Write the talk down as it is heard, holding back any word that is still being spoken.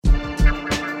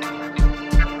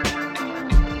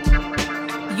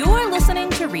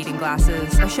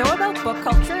Glasses, a show about book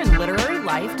culture and literary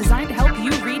life designed to help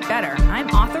you read better. I'm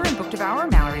author and book devourer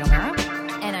Mallory O'Meara.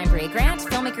 And I'm Brea Grant,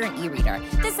 filmmaker and e-reader.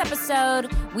 This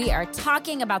episode, we are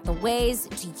talking about the ways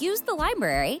to use the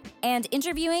library and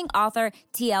interviewing author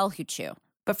T.L. Huchu.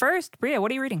 But first, Brea, what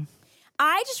are you reading?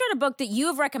 I just read a book that you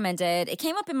have recommended. It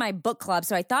came up in my book club,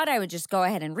 so I thought I would just go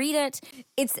ahead and read it.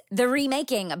 It's The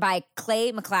Remaking by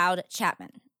Clay McLeod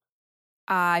Chapman.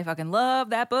 I fucking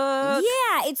love that book.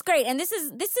 Yeah, it's great. And this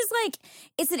is like,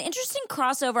 it's an interesting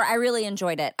crossover. I really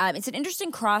enjoyed it. It's an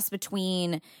interesting cross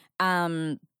between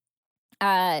a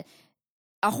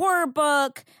horror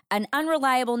book, an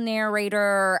unreliable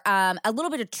narrator, a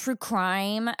little bit of true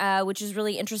crime, which is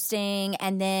really interesting,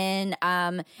 and then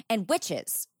and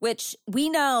witches, which we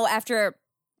know after.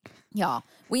 Y'all,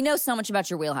 we know so much about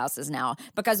your wheelhouses now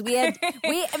because Mallory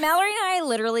and I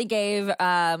literally gave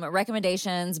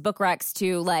recommendations, book recs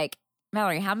to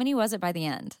Mallory, how many was it by the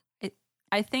end?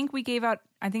 I think we gave out,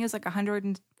 I think it was like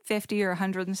 150 or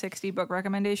 160 book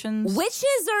recommendations.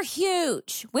 Witches are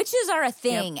huge. Witches are a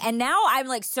thing. Yep. And now I'm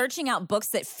searching out books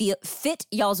that fit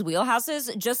y'all's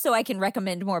wheelhouses just so I can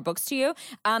recommend more books to you.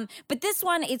 But this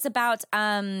one, it's about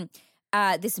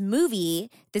this movie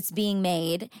that's being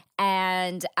made,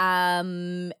 and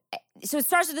so it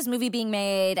starts with this movie being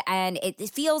made, and it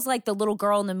feels like the little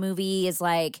girl in the movie is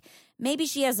maybe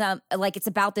she has it's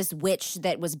about this witch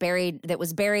that was buried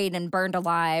and burned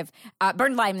alive and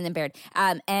then buried.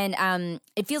 And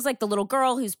it feels like the little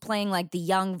girl who's playing the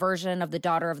young version of the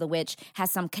daughter of the witch has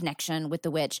some connection with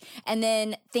the witch. And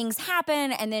then things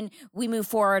happen, and then we move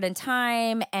forward in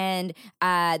time, and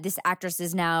this actress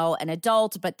is now an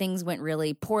adult, but things went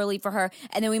really poorly for her.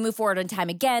 And then we move forward in time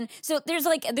again. So there's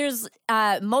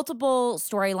multiple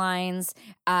storylines,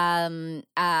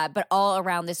 but all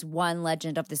around this one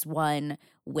legend of this one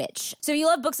witch. So you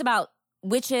love books about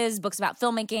witches, books about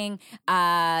filmmaking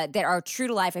that are true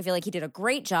to life. I feel like he did a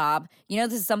great job.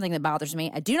 This is something that bothers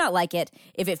me. I do not like it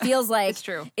if it feels like it's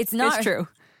true. It's not. It's true.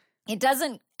 It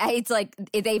doesn't. It's like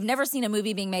they've never seen a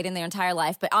movie being made in their entire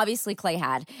life, but obviously Clay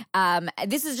had.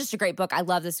 This is just a great book. I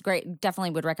love this. Great.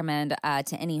 Definitely would recommend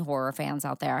to any horror fans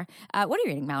out there. What are you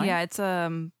reading, Mallory? Yeah, it's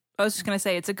I was just going to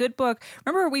say, it's a good book.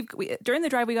 Remember, we during the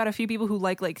drive, we got a few people who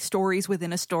like stories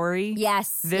within a story.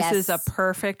 Yes. This is a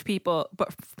perfect people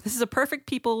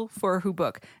for who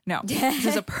book. No, this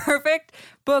is a perfect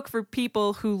book for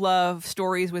people who love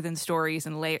stories within stories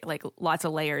and lots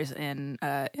of layers in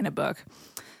a book.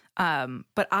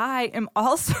 But I am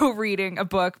also reading a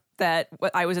book that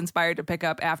I was inspired to pick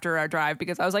up after our drive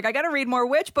because I was like, I got to read more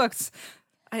witch books.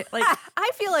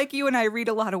 I feel like you and I read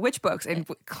a lot of witch books, and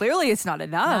clearly it's not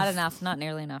enough. Not enough. Not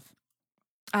nearly enough.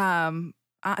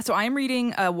 So I'm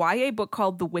reading a YA book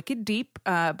called The Wicked Deep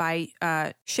by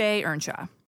Shay Earnshaw.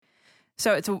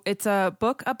 So it's a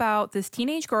book about this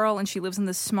teenage girl, and she lives in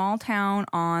this small town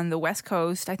on the West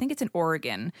Coast. I think it's in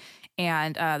Oregon,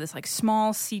 and this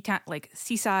small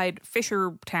seaside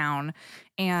fisher town.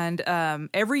 And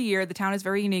every year, the town is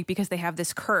very unique because they have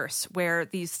this curse where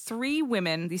these three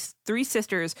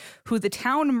sisters who the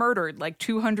town murdered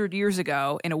 200 years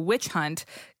ago in a witch hunt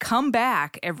come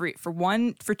back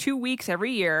for 2 weeks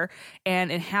every year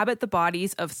and inhabit the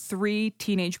bodies of three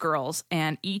teenage girls,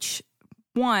 and each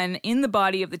one in the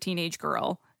body of the teenage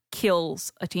girl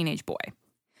kills a teenage boy.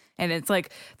 And it's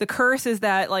the curse is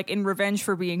that in revenge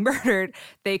for being murdered,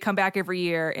 they come back every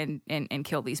year and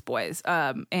kill these boys.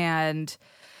 And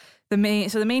the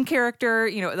main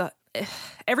character,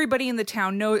 everybody in the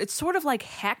town knows it's sort of like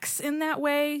Hex in that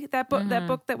way. That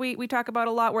book that we talk about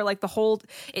a lot, where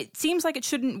it seems like it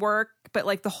shouldn't work,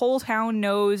 but the whole town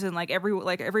knows, and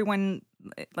everyone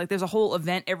there's a whole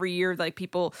event every year,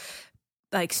 people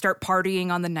start partying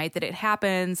on the night that it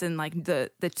happens, and the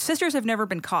sisters have never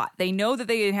been caught. They know that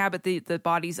they inhabit the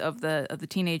bodies of the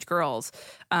teenage girls,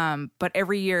 but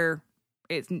every year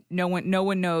no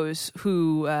one knows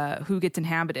who gets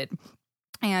inhabited.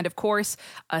 And of course,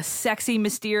 a sexy,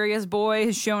 mysterious boy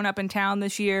has shown up in town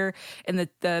this year, and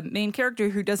the main character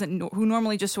who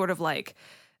normally just sort of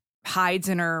hides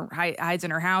in her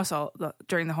house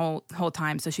during the whole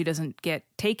time, so she doesn't get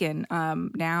taken.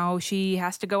 Now she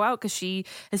has to go out because she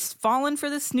has fallen for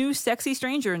this new sexy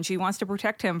stranger, and she wants to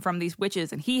protect him from these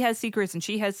witches. And he has secrets, and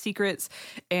she has secrets,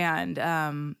 and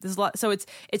there's a lot. So it's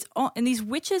and these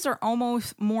witches are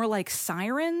almost more like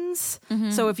sirens.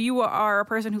 Mm-hmm. So if you are a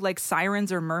person who likes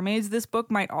sirens or mermaids, this book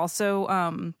might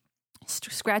also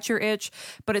scratch your itch.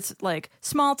 But it's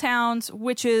small towns,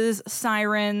 witches,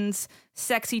 sirens,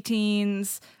 sexy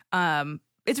teens.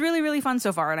 It's really, really fun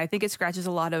so far, and I think it scratches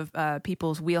a lot of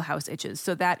people's wheelhouse itches.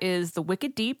 So that is The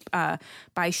Wicked Deep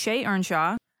by Shay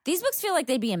Earnshaw. These books feel like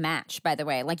they'd be a match, by the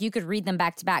way. Like you could read them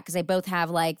back to back because they both have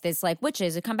like this like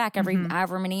witches who come back every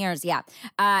however many years. Yeah.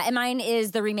 And mine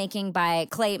is the remaking by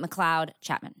Clay McLeod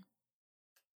Chapman.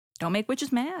 Don't make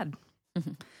witches mad.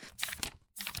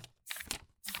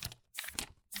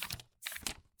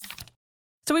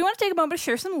 So we want to take a moment to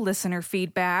share some listener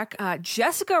feedback.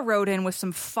 Jessica wrote in with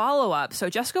some follow-up. So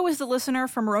Jessica was the listener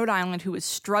from Rhode Island who was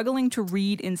struggling to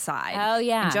read inside. Oh,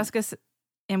 yeah.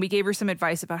 And we gave her some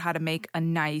advice about how to make a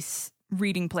nice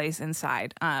reading place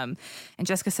inside. And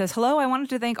Jessica says, hello, I wanted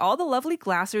to thank all the lovely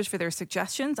glassers for their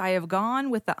suggestions. I have gone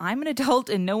with the I'm an adult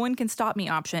and no one can stop me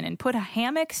option and put a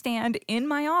hammock stand in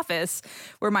my office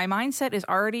where my mindset is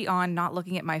already on not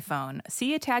looking at my phone.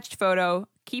 See attached photo.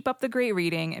 Keep up the great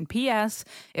reading. And P.S.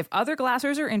 If other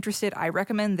glassers are interested, I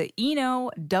recommend the Eno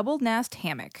Double Nest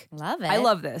Hammock. Love it. I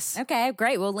love this. Okay,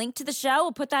 great. We'll link to the show.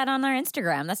 We'll put that on our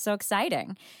Instagram. That's so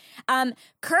exciting.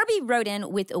 Kirby wrote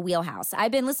in with a wheelhouse.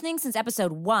 I've been listening since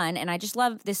episode 1, and I just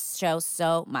love this show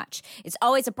so much. It's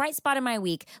always a bright spot in my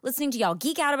week. Listening to y'all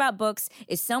geek out about books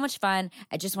is so much fun.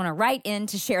 I just want to write in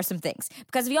to share some things.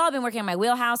 Because of y'all, I've been working on my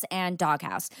wheelhouse and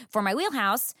doghouse. For my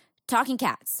wheelhouse, talking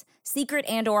cats, secret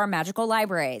and or magical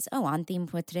libraries. Oh, on theme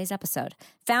with today's episode.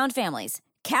 Found families.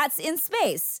 Cats in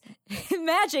space,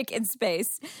 magic in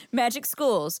space, magic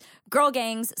schools, girl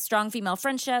gangs, strong female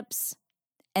friendships.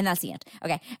 And that's the end.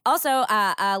 Okay. Also,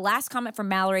 last comment from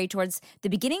Mallory. Towards the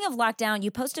beginning of lockdown,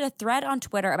 you posted a thread on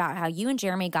Twitter about how you and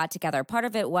Jeremy got together. Part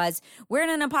of it was, we're in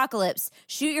an apocalypse.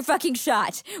 Shoot your fucking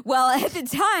shot. Well, at the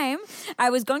time, I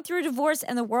was going through a divorce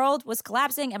and the world was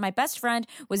collapsing and my best friend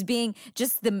was being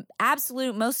just the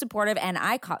absolute most supportive and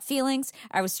I caught feelings.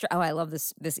 I love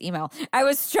this email. I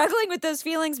was struggling with those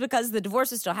feelings because the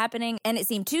divorce was still happening and it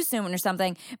seemed too soon or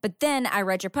something. But then I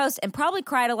read your post and probably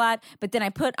cried a lot. But then I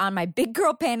put on my big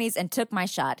girl panties and took my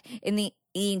shot. In the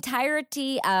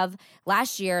entirety of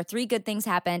last year, 3 good things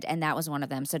happened, and that was one of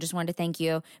them. So just wanted to thank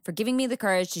you for giving me the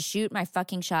courage to shoot my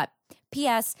fucking shot.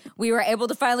 P.S. We were able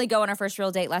to finally go on our first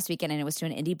real date last weekend, and it was to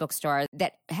an indie bookstore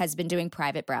that has been doing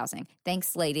private browsing.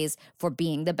 Thanks, ladies, for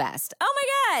being the best. Oh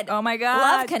my God. Oh my God.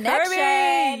 Love connection.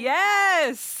 Kirby,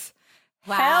 yes.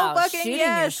 Wow, hell fucking shooting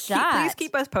yes. your shot. Please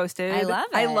keep us posted. I love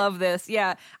it. I love this.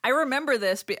 Yeah. I remember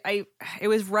this. But it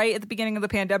was right at the beginning of the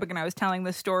pandemic and I was telling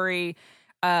the story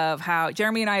of how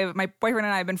Jeremy and I, my boyfriend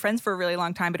and I have been friends for a really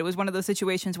long time, but it was one of those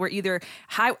situations where either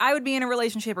I would be in a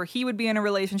relationship or he would be in a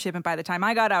relationship. And by the time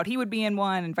I got out, he would be in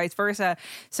one and vice versa.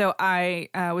 So I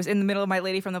was in the middle of my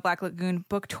Lady from the Black Lagoon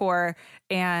book tour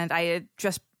and I had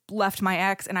just left my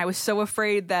ex and I was so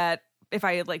afraid that if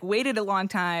I had waited a long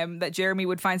time that Jeremy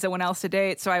would find someone else to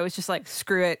date. So I was just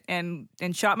screw it and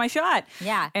shot my shot.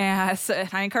 Yeah. And so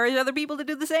I encourage other people to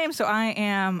do the same. So I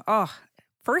am,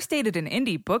 first date at an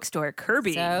indie bookstore.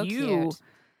 Kirby, so you cute.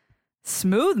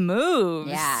 Smooth moves.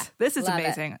 Yeah. This is love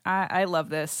amazing. I love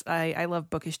this. I love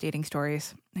bookish dating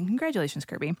stories. And congratulations,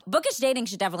 Kirby. Bookish dating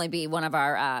should definitely be one of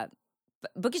our,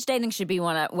 bookish dating should be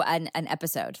an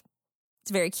episode.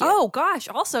 It's very cute. Oh gosh.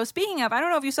 Also, speaking of, I don't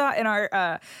know if you saw in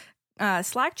our,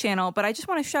 Slack channel, but I just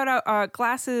want to shout out a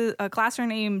classer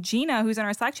named Gina who's in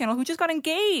our Slack channel who just got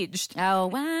engaged. Oh,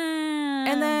 wow.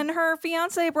 And then her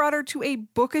fiance brought her to a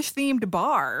bookish themed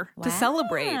bar to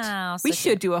celebrate. So we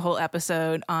should do a whole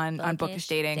episode on bookish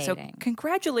dating. So dating.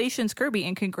 congratulations, Kirby,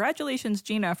 and congratulations,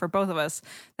 Gina, for both of us.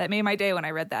 That made my day when I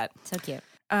read that. So cute.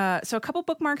 So a couple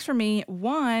bookmarks for me.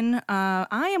 One,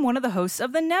 I am one of the hosts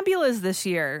of the Nebulas this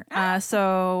year. As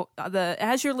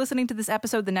you're listening to this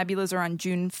episode, the Nebulas are on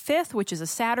June 5th, which is a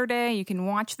Saturday. You can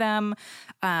watch them.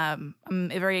 I'm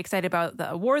very excited about the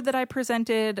award that I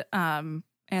presented.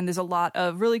 And there's a lot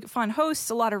of really fun hosts,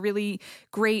 a lot of really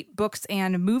great books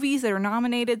and movies that are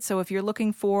nominated. So if you're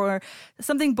looking for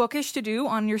something bookish to do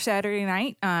on your Saturday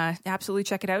night, absolutely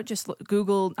check it out. Just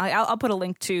Google. I'll put a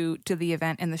link to the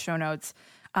event in the show notes.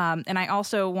 And I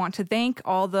also want to thank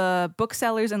all the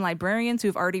booksellers and librarians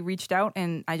who've already reached out.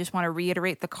 And I just want to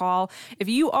reiterate the call. If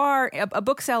you are a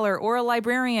bookseller or a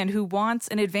librarian who wants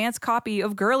an advanced copy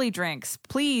of Girly Drinks,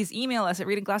 please email us at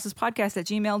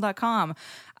readingglassespodcast@gmail.com.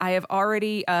 I have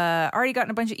already gotten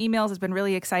a bunch of emails. It's been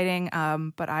really exciting.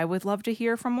 But I would love to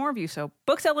hear from more of you. So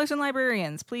booksellers and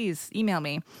librarians, please email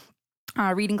me.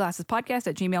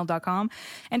 readingglassespodcast@gmail.com.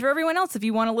 And for everyone else, if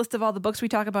you want a list of all the books we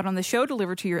talk about on the show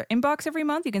delivered to your inbox every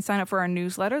month, you can sign up for our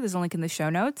newsletter. There's a link in the show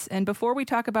notes. And before we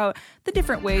talk about the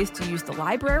different ways to use the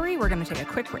library, we're going to take a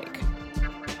quick break.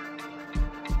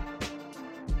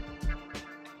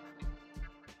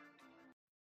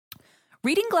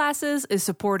 Reading Glasses is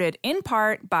supported in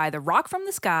part by The Rock from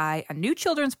the Sky, a new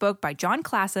children's book by John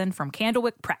Klassen from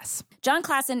Candlewick Press. John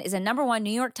Klassen is a #1 New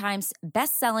York Times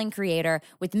best-selling creator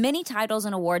with many titles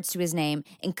and awards to his name,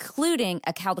 including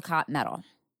a Caldecott Medal.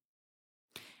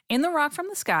 In The Rock from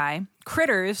the Sky,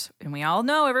 critters, and we all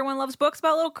know everyone loves books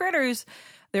about little critters.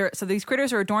 So these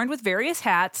critters are adorned with various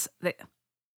hats.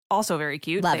 Also very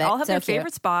cute. Love they it. all have So their cute.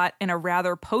 favorite spot in a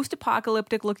rather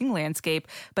post-apocalyptic looking landscape,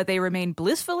 but they remain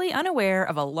blissfully unaware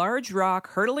of a large rock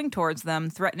hurtling towards them,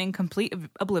 threatening complete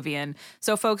oblivion.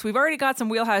 So, folks, we've already got some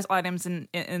wheelhouse items in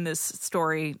this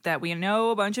story that we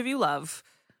know a bunch of you love.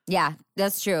 Yeah,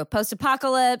 that's true.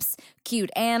 Post-apocalypse, cute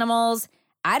animals.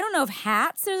 I don't know if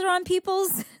hats are on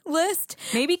people's list.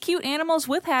 Maybe cute animals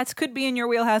with hats could be in your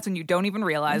wheelhouse and you don't even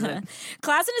realize it.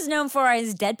 Klassen is known for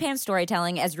his deadpan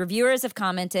storytelling. As reviewers have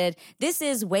commented, this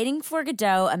is Waiting for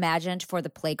Godot imagined for the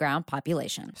playground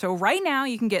population. So right now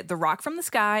you can get The Rock from the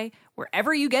Sky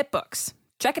wherever you get books.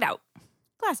 Check it out.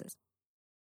 Glasses.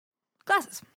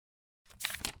 Glasses.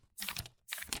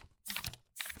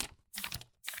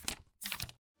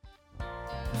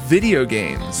 Video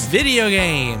games. Video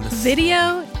games.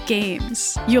 Video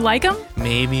games. You like them?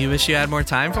 Maybe you wish you had more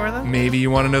time for them? Maybe you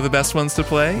want to know the best ones to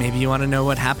play? Maybe you want to know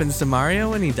what happens to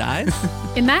Mario when he dies?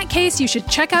 In that case, you should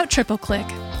check out Triple Click.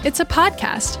 It's a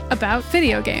podcast about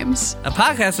video games. A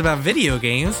podcast about video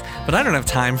games, but I don't have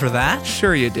time for that.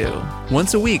 Sure you do.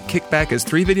 Once a week, kick back as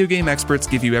 3 video game experts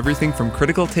give you everything from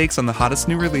critical takes on the hottest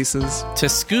new releases To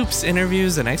scoops,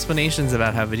 interviews, and explanations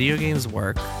about how video games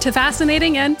work. To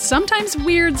fascinating and sometimes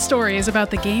weird stories about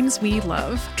the games we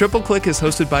love. Triple Click is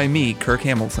hosted by me, Kirk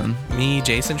Hamilton. Me,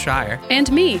 Jason Schreier.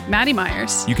 And me, Maddie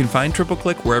Myers. You can find Triple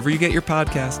Click wherever you get your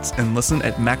podcasts and listen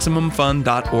at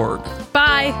MaximumFun.org.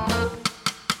 Bye.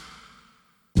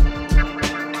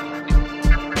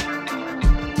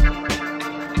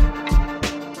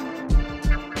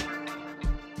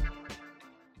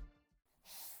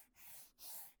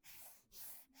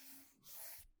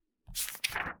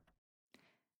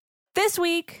 This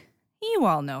week, you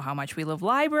all know how much we love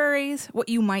libraries. What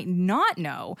you might not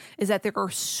know is that there are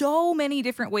so many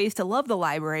different ways to love the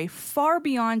library, far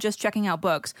beyond just checking out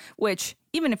books, which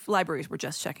even if libraries were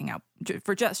just checking out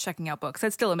books,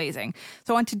 that's still amazing.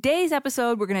 So on today's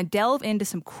episode, we're going to delve into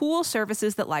some cool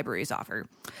services that libraries offer.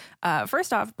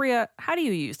 First off, Bria, how do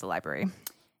you use the library?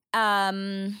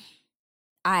 I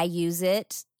use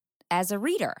it as a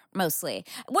reader, mostly.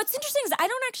 What's interesting is I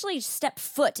don't actually step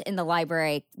foot in the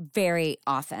library very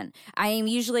often. I'm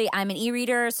an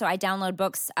e-reader, so I download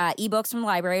books, ebooks from the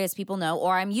library, as people know,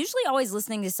 or I'm usually always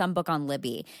listening to some book on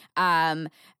Libby. And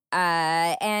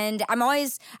I'm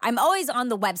always on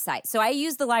the website. So I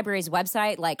use the library's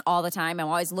website like all the time. I'm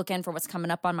always looking for what's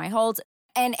coming up on my holds.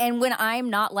 And when I'm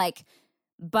not like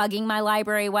bugging my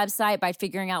library website by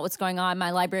figuring out what's going on,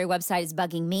 my library website is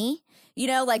bugging me. You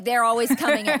know, like they're always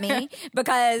coming at me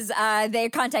because they're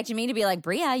contacting me to be like,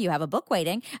 Bria, you have a book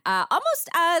waiting. Almost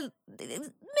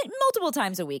multiple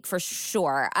times a week for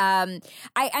sure.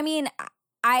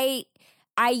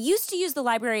 I used to use the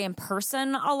library in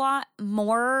person a lot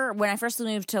more. When I first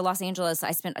moved to Los Angeles,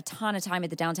 I spent a ton of time at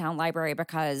the downtown library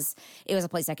because it was a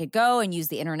place I could go and use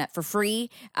the internet for free.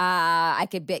 I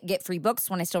could get free books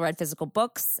when I still read physical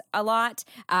books a lot.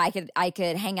 I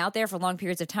could hang out there for long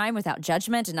periods of time without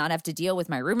judgment and not have to deal with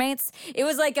my roommates. It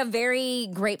was like a very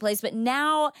great place. But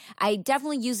now I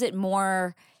definitely use it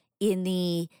more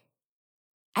in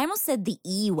I almost said the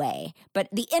e-way, but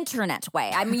the internet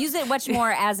way. I'm using it much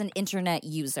more as an internet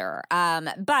user.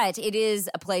 But it is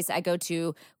a place I go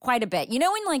to quite a bit. You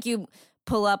know when like you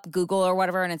pull up Google or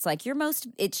whatever and it's like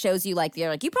it shows you like, you're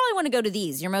like, you probably want to go to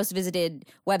these, your most visited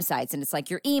websites. And it's like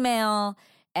your email.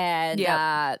 And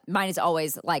mine is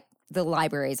always like the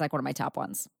library is like one of my top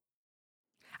ones.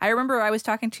 I remember I was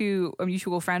talking to a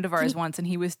mutual friend of ours once, and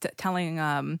he was telling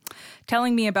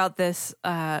me about this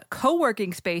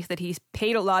co-working space that he's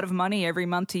paid a lot of money every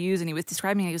month to use, and he was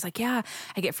describing it. He was like, yeah,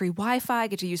 I get free Wi-Fi, I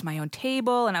get to use my own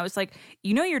table, and I was like,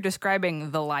 you know you're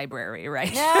describing the library,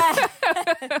 right? Yeah.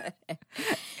 And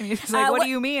he was like, what do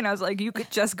you mean? I was like, you could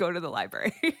just go to the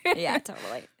library. Yeah,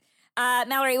 totally.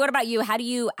 Mallory, what about you? How do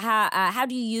you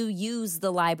use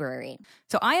the library?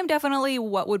 So I am definitely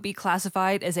what would be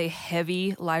classified as a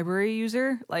heavy library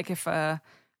user. Like if we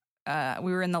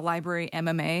were in the library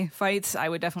MMA fights, I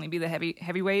would definitely be the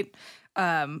heavyweight.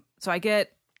 So I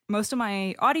get most of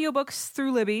my audiobooks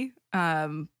through Libby,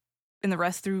 and the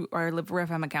rest through our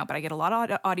LibRFM account, but I get a lot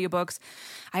of audiobooks.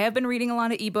 I have been reading a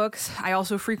lot of ebooks. I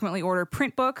also frequently order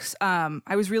print books.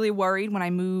 I was really worried when I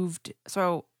moved.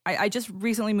 So I just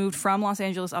recently moved from Los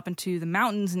Angeles up into the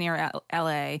mountains near LA.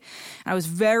 And I was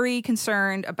very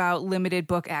concerned about limited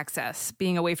book access,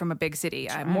 being away from a big city.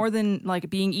 More than like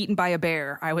being eaten by a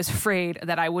bear, I was afraid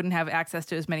that I wouldn't have access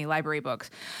to as many library books.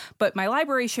 But my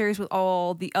library shares with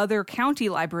all the other county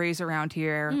libraries around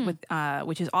here,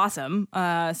 which is awesome.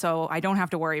 So I don't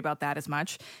have to worry about that as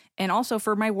much. And also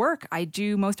for my work, I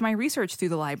do most of my research through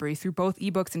the library, through both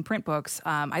ebooks and print books.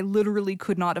 I literally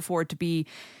could not afford to be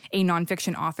a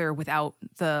nonfiction author without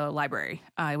the library.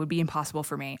 It would be impossible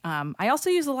for me. I also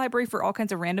use the library for all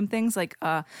kinds of random things. Like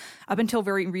up until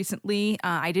very recently,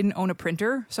 I didn't own a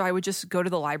printer, so I would just go to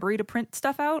the library to print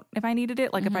stuff out if I needed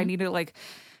it. Like if I needed to like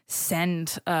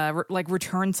send,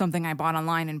 return something I bought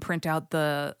online and print out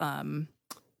the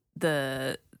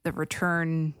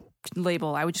return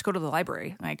label, I would just go to the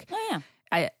library. Like,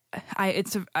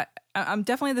 I'm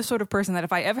definitely the sort of person that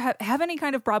if I ever have any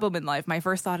kind of problem in life, my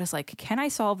first thought is like, can I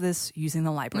solve this using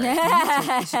the library?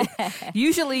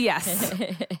 Usually, yes. So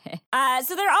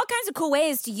there are all kinds of cool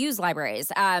ways to use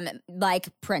libraries. Like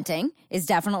printing is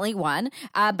definitely one.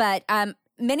 But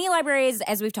many libraries,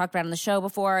 as we've talked about on the show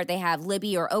before, they have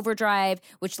Libby or Overdrive,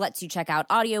 which lets you check out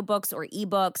audiobooks or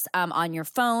ebooks on your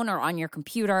phone or on your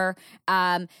computer.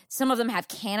 Some of them have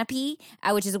Canopy,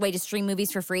 which is a way to stream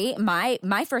movies for free.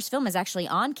 My first film is actually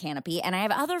on Canopy, and I have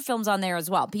other films on there as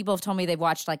well. People have told me they've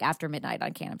watched like After Midnight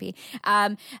on Canopy.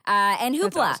 And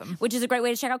Hoopla, awesome. which is a great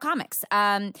way to check out comics.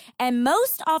 And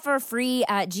most offer free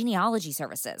genealogy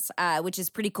services, which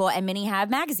is pretty cool. And many have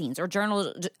magazines or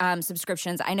journal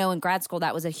subscriptions. I know in grad school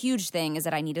that was a huge thing, is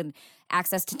that I needed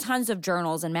access to tons of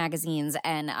journals and magazines,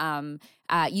 and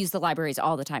use the libraries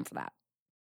all the time for that.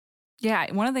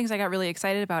 Yeah, one of the things I got really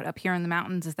excited about up here in the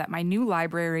mountains is that my new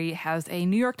library has a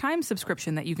New York Times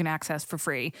subscription that you can access for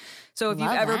free. So if you've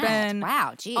ever been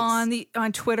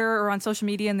on Twitter or on social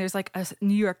media and there's like a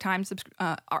New York Times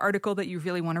article that you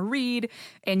really want to read,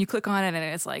 and you click on it and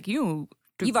it's like you've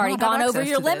already gone over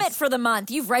your limit for the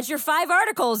month. You've read your 5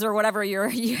 articles or whatever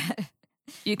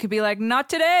You could be like, not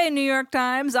today, New York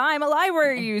Times. I'm a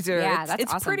library user. Yeah, that's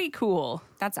it's awesome. Pretty cool.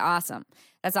 That's awesome.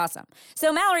 That's awesome.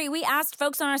 So, Mallory, we asked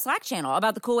folks on our Slack channel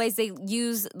about the cool ways they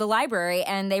use the library,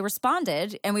 and they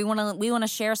responded, and we want to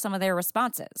share some of their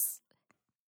responses.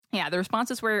 Yeah, the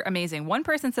responses were amazing. One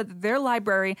person said that their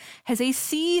library has a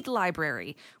seed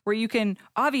library where you can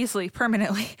obviously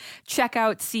permanently check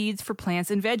out seeds for plants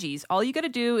and veggies. All you got to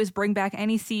do is bring back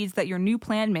any seeds that your new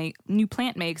plant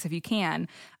makes if you can,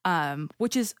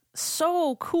 which is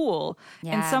so cool.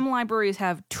 Yeah. And some libraries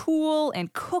have tool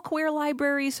and cookware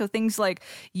libraries. So things like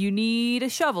you need a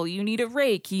shovel, you need a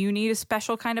rake, you need a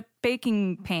special kind of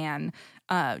baking pan,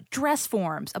 dress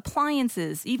forms,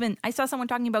 appliances. Even I saw someone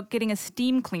talking about getting a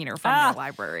steam cleaner from their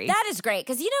library. That is great,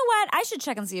 because you know what? I should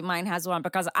check and see if mine has one,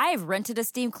 because I've rented a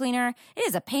steam cleaner. It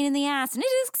is a pain in the ass, and it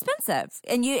is expensive.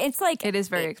 And it's like it is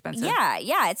very expensive.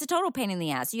 Yeah, it's a total pain in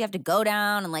the ass. You have to go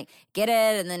down and like get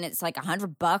it, and then it's like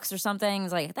 $100 or something.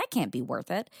 It's like that can't be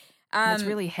worth it. It's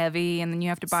really heavy, and then you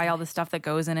have to buy all the stuff that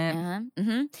goes in it.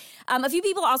 A few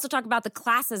people also talk about the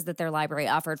classes that their library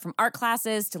offered, from art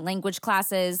classes to language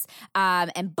classes,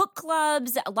 and book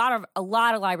clubs. A lot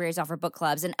of libraries offer book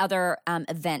clubs and other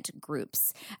event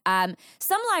groups.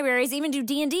 Some libraries even do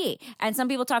D&D, and some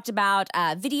people talked about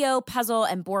video, puzzle,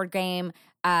 and board game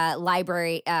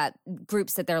library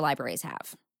groups that their libraries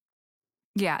have.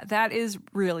 Yeah, that is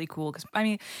really cool. Because, I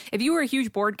mean, if you were a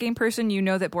huge board game person, you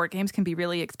know that board games can be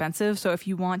really expensive. So if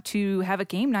you want to have a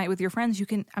game night with your friends, you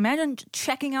can imagine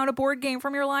checking out a board game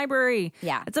from your library.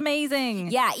 Yeah. It's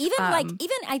amazing. Yeah, even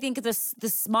I think the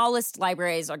smallest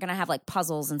libraries are going to have like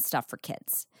puzzles and stuff for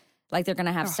kids. Like they're going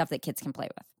to have stuff that kids can play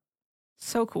with.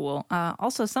 So cool.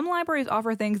 Also, some libraries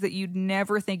offer things that you'd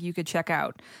never think you could check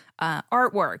out.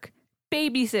 Artwork,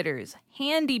 babysitters,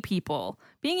 handy people.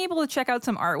 Being able to check out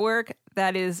some artwork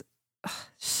that is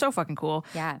so fucking cool.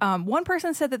 Yeah. One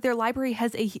person said that their library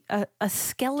has a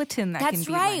skeleton that can be That's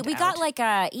right. We got like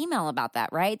a email about that,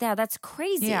 right? Yeah, that's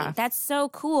crazy. Yeah. That's so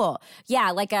cool.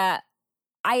 Yeah, like I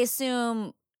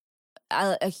assume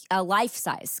a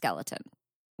life-size skeleton.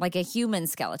 Like a human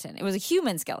skeleton. It was a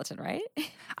human skeleton, right?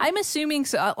 I'm assuming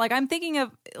so. Like, I'm thinking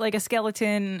of like a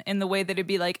skeleton in the way that it'd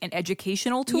be like an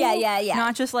educational tool. Yeah.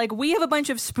 Not just like, we have a bunch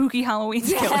of spooky Halloween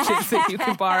skeletons that you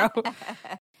can borrow.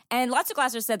 And lots of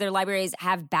Glassers said their libraries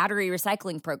have battery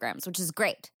recycling programs, which is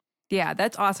great. Yeah,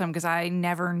 that's awesome, because I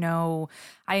never know.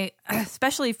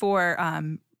 Especially for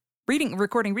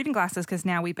recording reading classes, because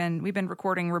now we've been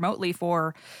recording remotely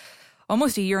for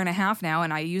almost a year and a half now,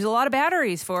 and I use a lot of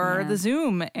batteries for the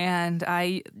Zoom, and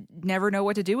I never know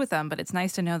what to do with them. But it's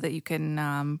nice to know that you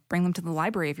can bring them to the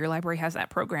library if your library has that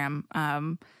program.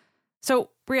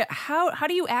 So, Bria, how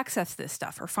do you access this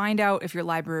stuff or find out if your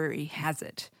library has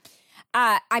it?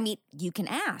 I mean, you can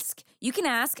ask. You can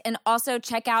ask and also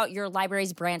check out your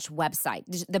library's branch website.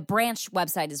 The branch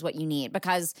website is what you need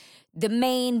because the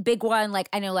main big one, like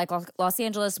I know like Los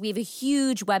Angeles, we have a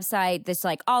huge website that's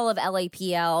like all of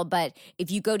LAPL. But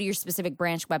if you go to your specific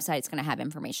branch website, it's going to have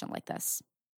information like this.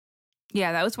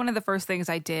 Yeah, that was one of the first things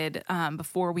I did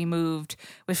before we moved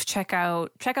was check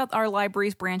out our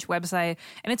library's branch website,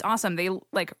 and it's awesome.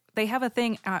 They have a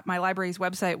thing at my library's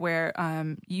website where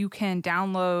you can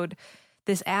download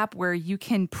this app where you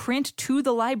can print to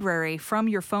the library from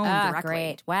your phone directly.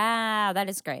 Great! Wow, that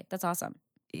is great. That's awesome.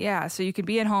 Yeah, so you could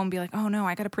be at home, be like, oh no,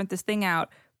 I got to print this thing out.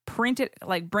 Print it,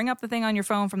 like bring up the thing on your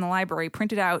phone from the library,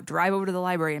 print it out, drive over to the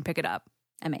library, and pick it up.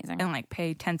 Amazing. And like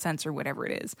pay 10 cents or whatever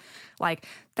it is. Like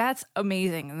that's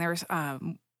amazing. And there's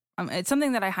it's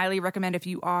something that I highly recommend if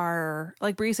you are,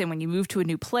 like Bree said, when you move to a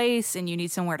new place and you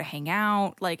need somewhere to hang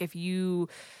out. Like if you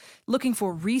looking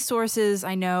for resources,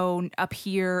 I know up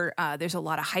here there's a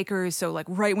lot of hikers. So like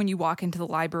right when you walk into the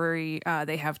library,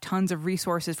 they have tons of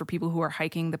resources for people who are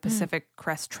hiking the Pacific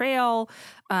Crest Trail.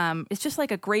 It's just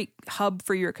like a great hub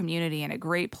for your community and a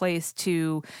great place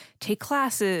to take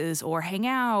classes or hang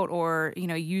out or, you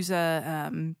know, use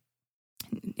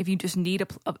if you just need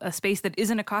a space that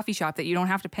isn't a coffee shop that you don't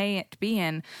have to pay it to be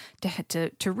in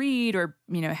to read or,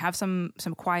 you know, have some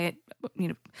quiet, you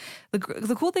know,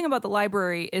 the cool thing about the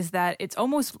library is that it's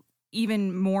almost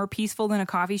even more peaceful than a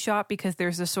coffee shop because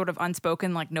there's this sort of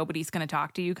unspoken, like nobody's going to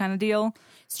talk to you kind of deal.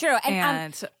 It's true.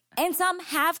 And some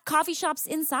have coffee shops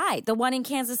inside. The one in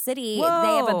Kansas City,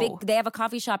 they have a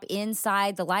coffee shop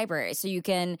inside the library. So you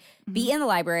can be in the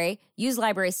library, use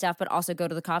library stuff, but also go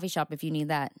to the coffee shop if you need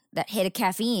that hit of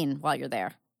caffeine while you're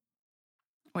there.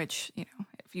 Which, you know,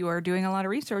 if you are doing a lot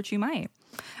of research, you might.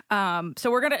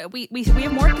 So we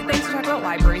have more things to talk about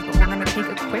libraries, but we're gonna take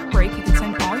a quick break. You can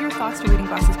send all your thoughts to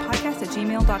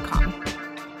readingglassespodcast@gmail.com.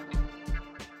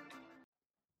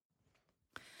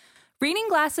 Reading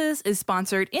Glasses is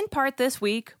sponsored in part this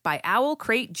week by Owl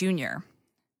Crate Jr.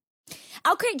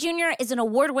 Owl Crate Jr. is an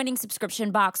award-winning subscription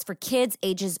box for kids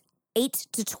ages 8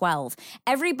 to 12.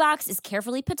 Every box is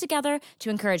carefully put together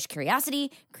to encourage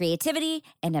curiosity, creativity,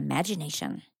 and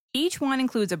imagination. Each one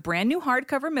includes a brand new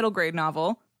hardcover middle grade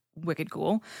novel, wicked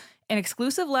cool, an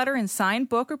exclusive letter and signed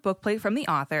book or bookplate from the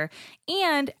author,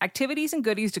 and activities and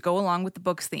goodies to go along with the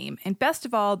book's theme. And best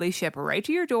of all, they ship right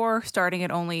to your door, starting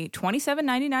at only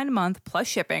 $27.99 a month plus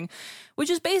shipping, which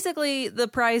is basically the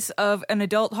price of an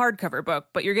adult hardcover book,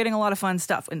 but you're getting a lot of fun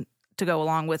stuff to go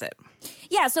along with it.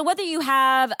 Yeah, so whether you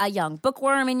have a young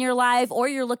bookworm in your life or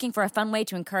you're looking for a fun way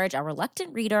to encourage a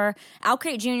reluctant reader, Owl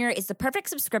Crate Jr. is the perfect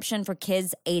subscription for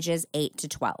kids ages 8 to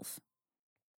 12.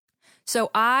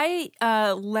 So I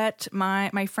let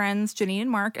my friends Janine and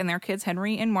Mark and their kids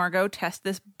Henry and Margot test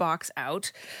this box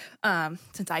out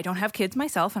since I don't have kids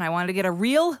myself, and I wanted to get a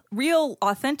real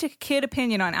authentic kid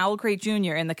opinion on Owl Crate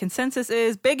Jr. And the consensus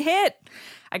is big hit.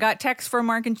 I got texts from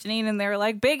Mark and Janine, and they were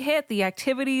like, big hit. The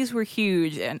activities were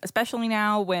huge, and especially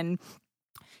now when,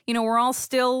 you know, we're all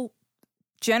still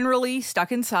generally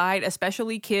stuck inside,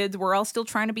 especially kids. We're all still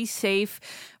trying to be safe.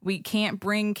 We can't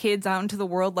bring kids out into the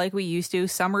world like we used to.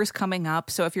 Summer's coming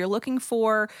up. So if you're looking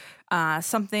for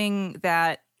something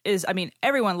that is, I mean,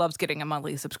 everyone loves getting a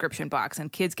monthly subscription box,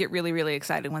 and kids get really, really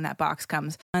excited when that box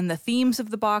comes. And the themes of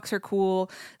the box are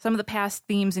cool. Some of the past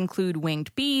themes include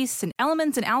winged beasts and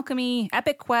elements and alchemy,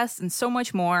 epic quests, and so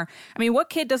much more. I mean,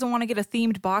 what kid doesn't want to get a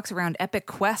themed box around epic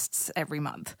quests every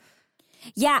month?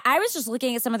 Yeah, I was just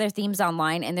looking at some of their themes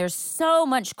online, and there's so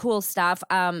much cool stuff.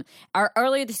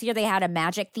 Earlier this year, they had a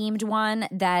magic-themed one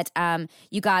that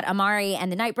you got Amari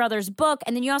and the Knight Brothers book,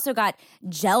 and then you also got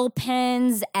gel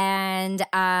pens and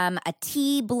a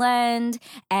tea blend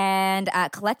and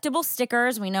collectible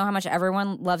stickers. We know how much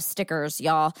everyone loves stickers,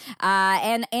 y'all.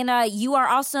 And You Are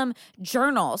Awesome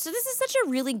journal. So this is such a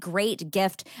really great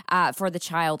gift for the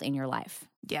child in your life.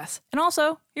 Yes. And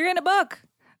also, you're getting a book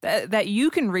that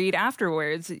you can read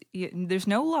afterwards. There's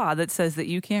no law that says that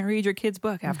you can't read your kid's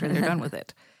book after they're done with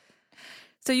it.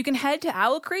 So you can head to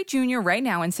Owl Crate Jr. right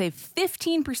now and save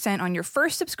 15% on your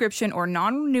first subscription or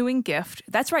non-renewing gift.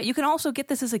 That's right. You can also get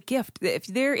this as a gift. If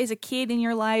there is a kid in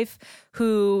your life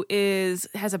who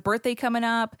has a birthday coming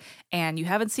up and you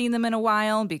haven't seen them in a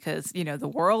while because, you know, the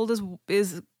world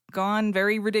is gone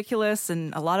very ridiculous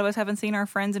and a lot of us haven't seen our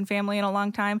friends and family in a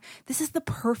long time, this is the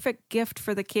perfect gift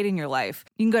for the kid in your life.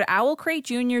 You can go to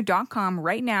owlcratejr.com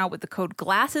right now with the code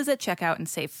GLASSES at checkout and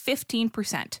save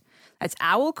 15%. That's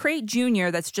Owl Crate Jr.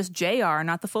 That's just JR,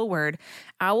 not the full word.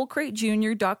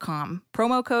 owlcratejr.com.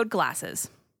 Promo code GLASSES.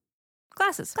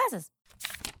 Glasses. Glasses.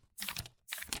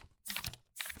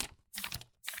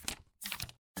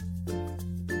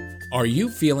 Are you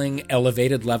feeling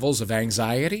elevated levels of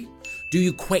anxiety? Do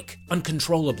you quake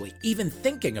uncontrollably, even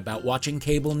thinking about watching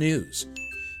cable news?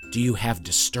 Do you have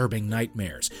disturbing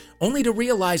nightmares, only to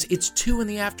realize it's 2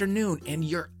 p.m. and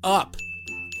you're up?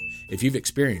 If you've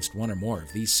experienced one or more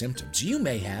of these symptoms, you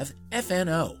may have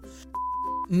FNO,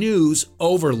 news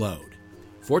overload.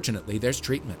 Fortunately, there's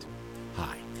treatment.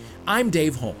 Hi, I'm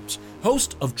Dave Holmes,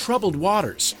 host of Troubled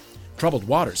Waters. Troubled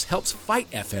Waters helps fight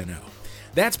FNO.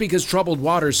 That's because Troubled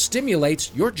Waters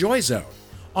stimulates your joy zone.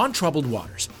 On Troubled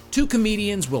Waters, 2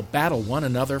 comedians will battle one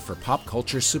another for pop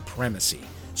culture supremacy.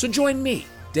 So join me,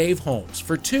 Dave Holmes,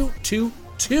 for two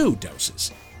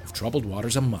doses of Troubled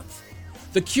Waters a month.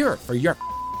 The cure for your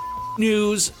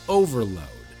news overload.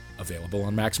 Available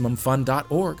on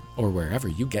MaximumFun.org or wherever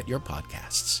you get your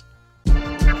podcasts.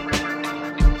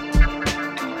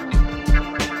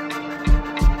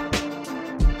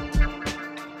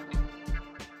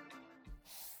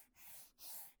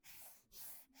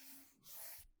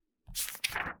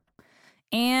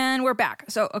 And we're back.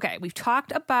 So, okay, we've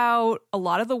talked about a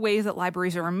lot of the ways that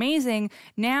libraries are amazing.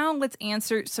 Now let's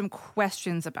answer some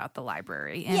questions about the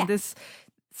library. And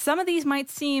some of these might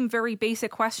seem very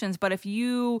basic questions, but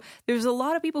there's a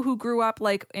lot of people who grew up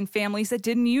like in families that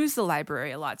didn't use the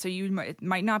library a lot. So it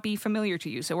might not be familiar to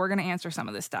you. So we're going to answer some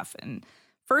of this stuff. And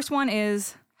first one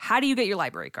is, how do you get your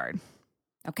library card?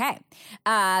 Okay.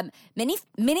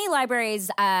 Many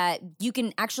libraries, you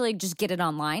can actually just get it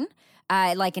online.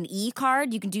 Like an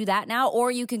e-card, you can do that now,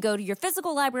 or you can go to your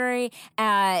physical library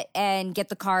and get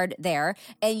the card there.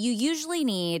 And you usually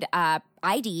need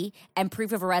ID and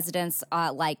proof of residence,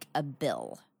 like a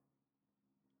bill.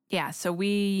 Yeah, so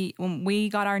when we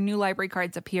got our new library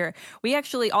cards up here, we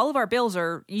actually, all of our bills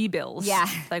are e-bills. Yeah.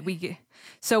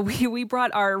 We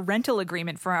brought our rental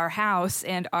agreement for our house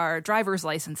and our driver's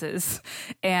licenses,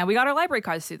 and we got our library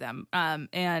cards through them.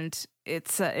 And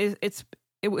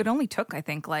it only took, I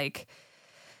think, like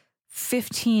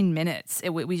 15 minutes.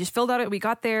 We just filled out it. We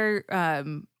got there.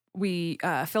 We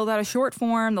filled out a short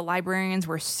form. The librarians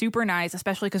were super nice,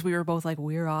 especially because we were both like,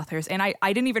 we're authors. And I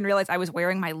didn't even realize I was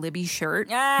wearing my Libby shirt,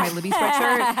 my Libby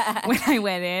sweatshirt when I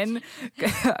went in.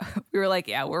 We were like,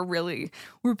 yeah,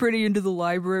 we're pretty into the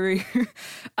library.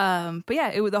 But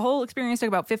yeah, the whole experience took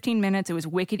about 15 minutes. It was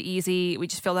wicked easy. We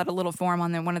just filled out a little form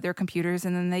on one of their computers,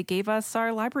 and then they gave us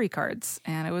our library cards,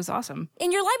 and it was awesome.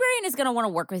 And your librarian is going to want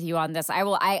to work with you on this.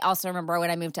 I also remember when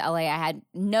I moved to LA, I had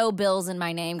no bills in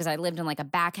my name because I lived in like a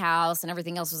back house and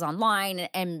everything else was online.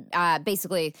 And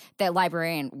basically, the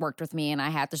librarian worked with me, and I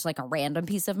had just like a random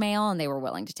piece of mail, and they were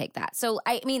willing to take that. So,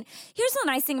 I mean, here's the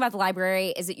nice thing about the library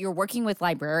is that you're working with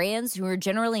librarians who are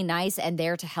generally nice and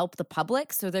there to help the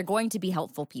public. So they're going to be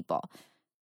helpful people.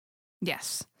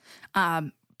 Yes.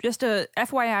 Just a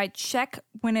FYI, check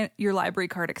when your library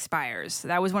card expires.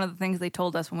 That was one of the things they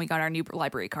told us when we got our new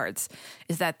library cards,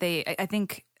 is that I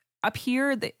think up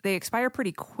here, they expire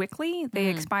pretty quickly. They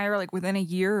expire like within a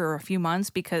year or a few months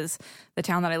because the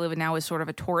town that I live in now is sort of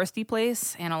a touristy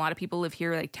place, and a lot of people live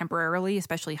here like temporarily,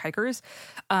 especially hikers.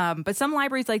 But some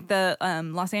libraries, like the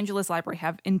Los Angeles Library,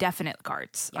 have indefinite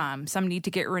cards. Yeah. Some need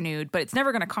to get renewed, but it's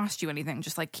never going to cost you anything.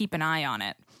 Just like keep an eye on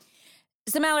it.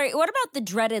 So Mallory, what about the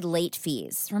dreaded late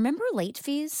fees? Remember late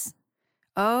fees?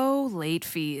 Oh, late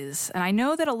fees. And I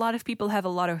know that a lot of people have a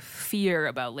lot of fear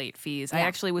about late fees. Yeah. I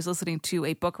actually was listening to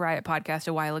a Book Riot podcast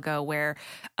a while ago where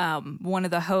one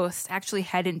of the hosts actually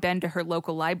hadn't been to her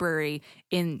local library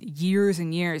in years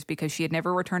and years because she had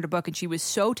never returned a book. And she was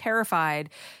so terrified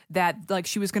that like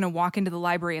she was going to walk into the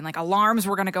library and like alarms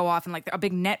were going to go off and like a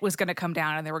big net was going to come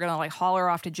down and they were going to like haul her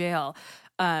off to jail.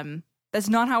 That's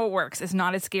not how it works. It's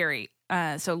not as scary.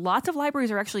 So lots of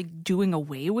libraries are actually doing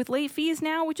away with late fees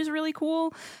now, which is really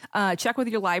cool. Check with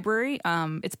your library.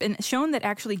 It's been shown that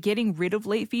actually getting rid of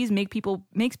late fees makes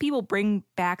people bring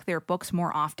back their books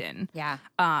more often. Yeah.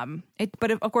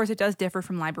 But of course, it does differ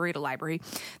from library to library.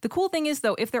 The cool thing is,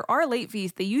 though, if there are late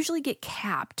fees, they usually get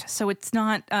capped. So it's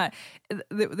not.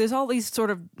 There's all these sort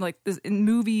of like in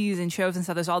movies and shows and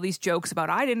stuff. There's all these jokes about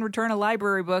I didn't return a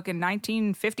library book in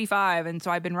 1955, and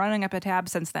so I've been running up a tab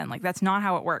since then. Like that's not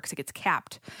how it works. It gets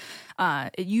capped.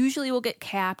 It usually will get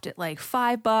capped at like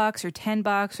 $5 or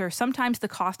 $10 or sometimes the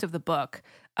cost of the book.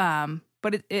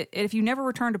 But if you never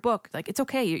returned a book, like it's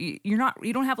okay. You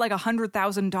don't have like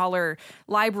 $100,000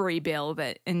 library bill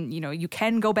and you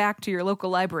can go back to your local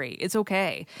library. It's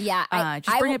okay. Yeah,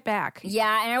 just bring it back.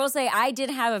 Yeah, and I will say I did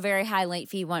have a very high late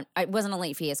fee one. It wasn't a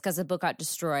late fee. It's because the book got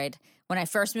destroyed when I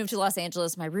first moved to Los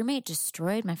Angeles, my roommate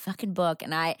destroyed my fucking book.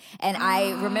 And I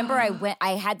remember I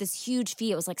had this huge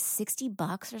fee. It was like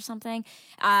 $60 or something.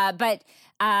 But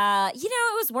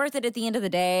it was worth it at the end of the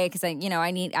day because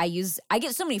I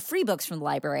get so many free books from the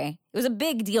library. It was a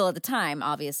big deal at the time,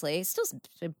 obviously. Still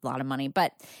a lot of money,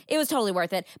 but it was totally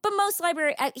worth it. But most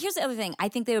library, here's the other thing. I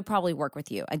think they would probably work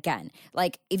with you. Again,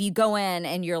 like if you go in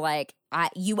and you're like,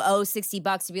 you owe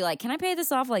 $60 to be like, can I pay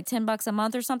this off like $10 a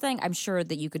month or something? I'm sure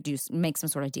that you could make some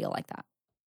sort of deal like that.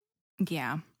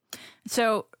 Yeah.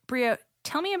 So, Bria,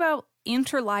 tell me about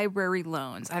interlibrary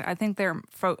loans. I think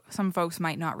some folks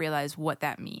might not realize what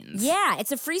that means. Yeah,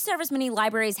 it's a free service many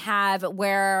libraries have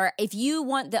where if you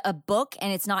want a book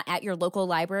and it's not at your local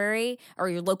library or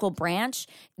your local branch,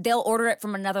 they'll order it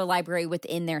from another library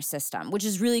within their system, which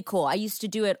is really cool. I used to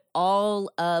do it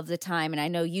all of the time, and I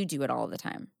know you do it all the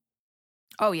time.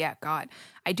 Oh, yeah, God.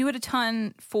 I do it a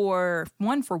ton for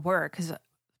work, because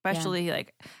especially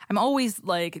like I'm always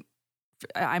like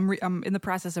I'm in the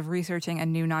process of researching a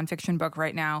new nonfiction book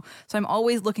right now. So I'm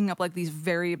always looking up like these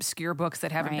very obscure books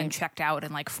that haven't been checked out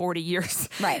in like 40 years.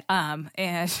 Right.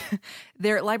 And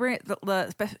their library,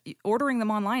 ordering them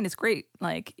online is great.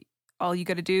 Like all you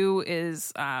got to do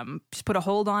is just put a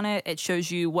hold on it. It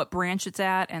shows you what branch it's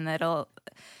at, and it'll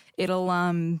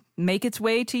make its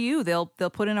way to you. They'll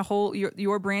put in a hold.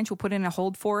 Your branch will put in a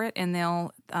hold for it, and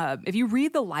they'll. If you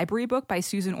read the library book by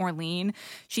Susan Orlean,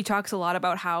 she talks a lot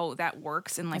about how that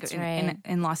works in like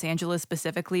in Los Angeles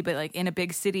specifically, but like in a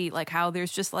big city, like how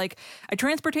there's just like a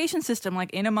transportation system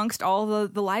like in amongst all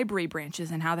the library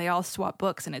branches and how they all swap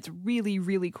books, and it's really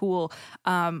really cool.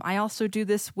 I also do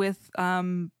this with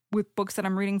books that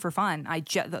I'm reading for fun.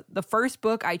 The first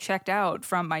book I checked out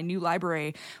from my new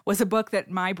library was a book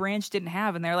that my branch didn't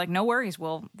have, and they're like, "No worries.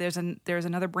 Well, there's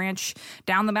another branch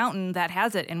down the mountain that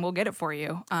has it, and we'll get it for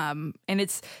you." And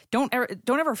it's don't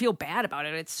ever feel bad about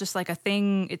it. It's just like a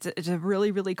thing. It's a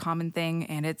really really common thing,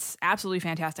 and it's absolutely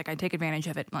fantastic. I take advantage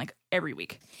of it like every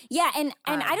week. Yeah, and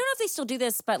I don't know if they still do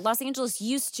this, but Los Angeles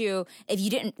used to. If you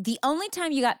didn't, the only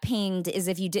time you got pinged is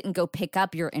if you didn't go pick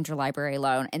up your interlibrary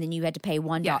loan, and then you had to pay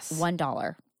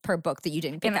 $1 per book that you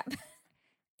didn't pick up.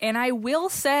 And I will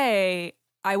say,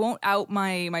 I won't out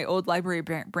my old library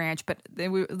branch, but there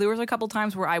was a couple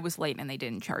times where I was late and they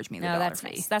didn't charge me the dollar fee.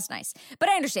 Nice. That's nice. But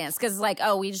I understand. It's because like,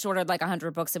 we just ordered like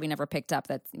 100 books that we never picked up.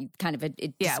 That's kind of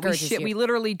it discourages you. We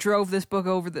literally drove this book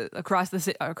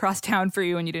across town for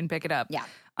you, and you didn't pick it up. Yeah.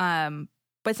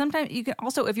 But sometimes you can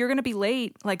also, if you're going to be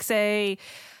late, like say.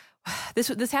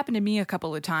 This happened to me a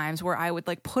couple of times where I would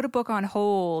like put a book on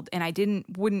hold, and I didn't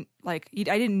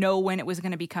know when it was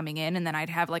going to be coming in, and then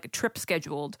I'd have like a trip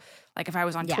scheduled, like if I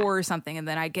was on tour or something, and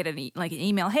then I'd get an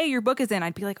email, "Hey, your book is in."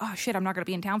 I'd be like, "Oh shit, I'm not going to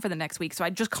be in town for the next week," so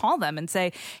I'd just call them and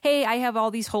say, "Hey, I have all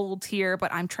these holds here,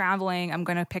 but I'm traveling. I'm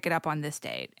going to pick it up on this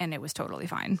date," and it was totally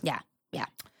fine. Yeah.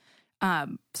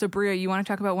 So Bria, you want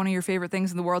to talk about one of your favorite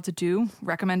things in the world to do?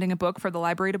 Recommending a book for the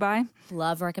library to buy?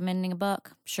 Love recommending a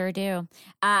book. Sure do.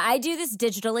 I do this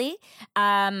digitally.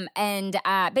 And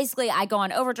basically I go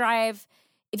on Overdrive.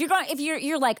 If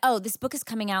you're like, "Oh, this book is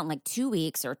coming out in like 2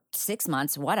 weeks or 6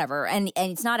 months, whatever, and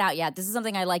it's not out yet." This is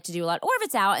something I like to do a lot. Or if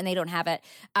it's out and they don't have it,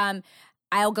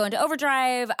 I'll go into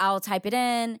Overdrive, I'll type it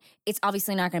in. It's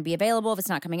obviously not going to be available if it's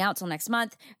not coming out till next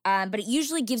month, but it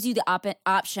usually gives you the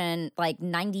option like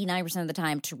 99% of the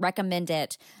time to recommend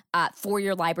it for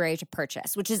your library to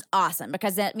purchase, which is awesome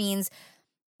because that means,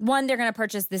 one, they're going to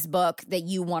purchase this book that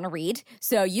you want to read,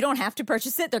 so you don't have to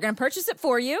purchase it. They're going to purchase it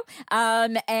for you.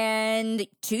 And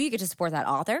two, you get to support that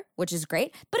author, which is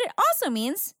great. But it also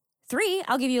means... 3,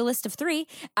 I'll give you a list of 3.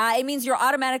 It means you're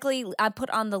automatically put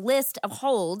on the list of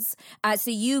holds.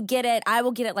 So you get it. I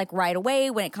will get it like right away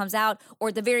when it comes out. Or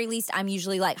at the very least, I'm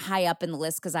usually like high up in the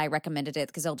list because I recommended it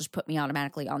because they'll just put me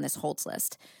automatically on this holds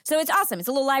list. So it's awesome. It's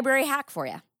a little library hack for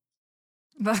you.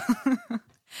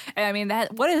 I mean,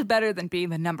 what is better than being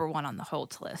the number one on the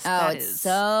holds list? It's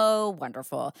so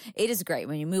wonderful. It is great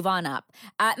when you move on up.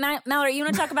 Mallory, you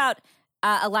want to talk about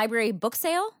a library book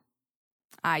sale?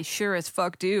 I sure as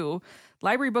fuck do.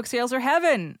 Library book sales are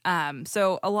heaven.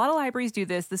 So a lot of libraries do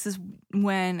this. This is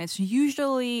when it's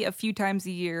usually a few times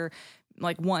a year,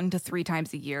 like 1 to 3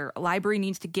 times a year. A library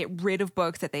needs to get rid of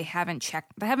books that they haven't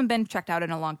been checked out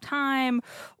in a long time,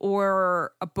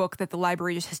 or a book that the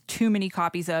library just has too many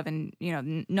copies of, and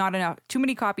not enough. Too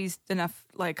many copies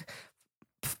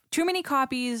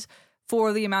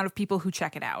for the amount of people who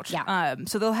check it out. Yeah.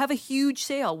 So they'll have a huge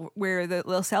sale where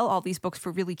they'll sell all these books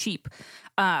for really cheap.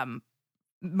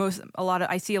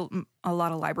 I see a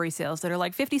lot of library sales that are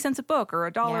like 50 cents a book or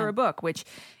 $1 a book, which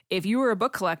if you were a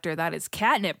book collector, that is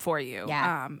catnip for you.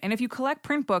 Yeah. And if you collect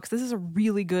print books, this is a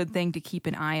really good thing to keep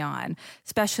an eye on,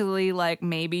 especially like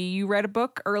maybe you read a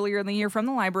book earlier in the year from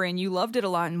the library and you loved it a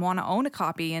lot and want to own a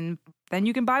copy, and then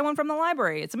you can buy one from the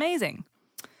library. It's amazing.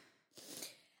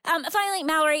 Finally,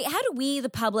 Mallory, how do we, the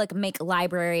public, make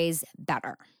libraries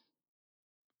better?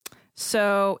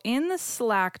 So in the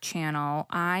Slack channel,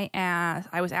 I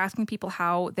was asking people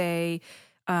how they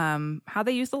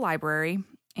use the library,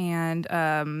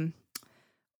 and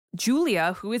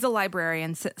Julia, who is a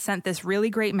librarian, sent this really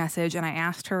great message, and I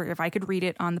asked her if I could read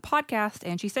it on the podcast,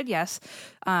 and she said yes.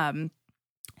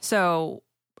 So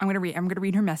I'm going to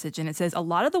read her message, and it says, a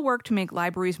lot of the work to make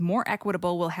libraries more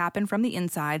equitable will happen from the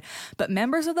inside, but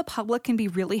members of the public can be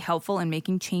really helpful in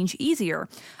making change easier.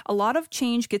 A lot of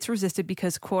change gets resisted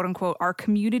because, quote unquote, our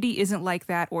community isn't like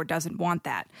that or doesn't want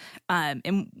that.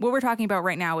 And what we're talking about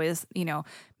right now is,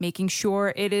 making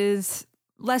sure it is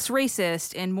less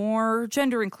racist and more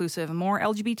gender inclusive and more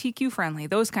LGBTQ friendly,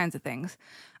 those kinds of things.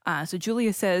 So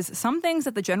Julia says, some things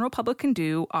that the general public can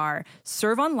do are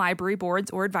serve on library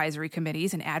boards or advisory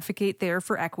committees and advocate there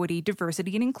for equity,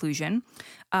 diversity, and inclusion.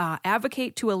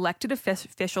 Advocate to elected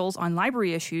officials on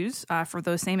library issues for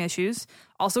those same issues.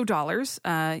 Also dollars.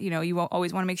 You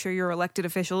always want to make sure your elected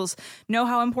officials know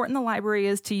how important the library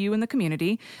is to you and the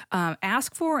community.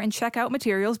 Ask for and check out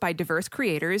materials by diverse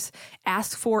creators.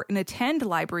 Ask for and attend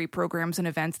library programs and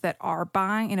events that are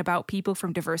by and about people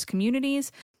from diverse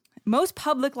communities. Most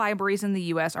public libraries in the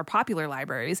U.S. are popular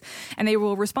libraries, and they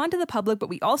will respond to the public, but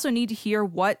we also need to hear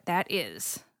what that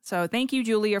is. So thank you,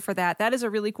 Julia, for that. That is a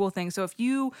really cool thing. So if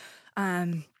you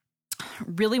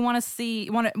really want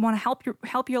to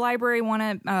help your library,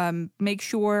 want to make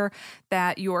sure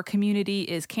that your community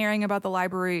is caring about the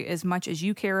library as much as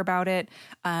you care about it,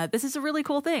 this is a really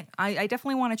cool thing. I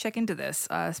definitely want to check into this,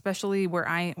 especially where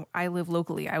I live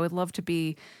locally. I would love to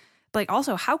be. Like,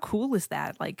 also, how cool is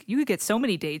that? Like, you could get so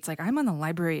many dates. Like, I'm on the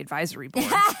library advisory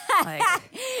board. Like,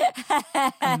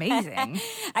 amazing.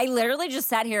 I literally just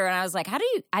sat here and I was like,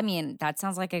 that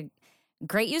sounds like a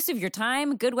great use of your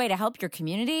time, good way to help your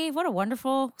community. What a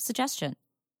wonderful suggestion.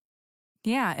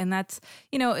 Yeah, and that's,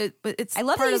 it's I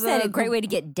love that you said a great way to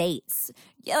get dates.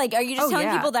 Yeah, like, are you just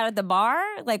telling people that at the bar?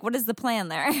 Like, what is the plan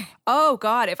there? Oh,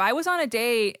 God. If I was on a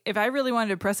date, if I really wanted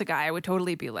to impress a guy, I would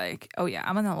totally be like, oh, yeah,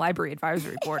 I'm on the library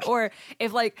advisory board. Or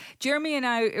if, like, Jeremy and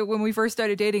I, when we first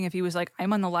started dating, if he was like,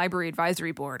 I'm on the library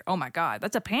advisory board, oh, my God,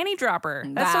 that's a panty dropper.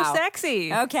 That's so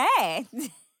sexy. Okay.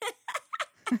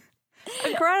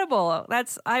 Incredible.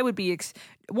 I would be,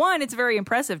 one, it's very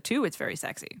impressive. Two, it's very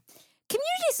sexy.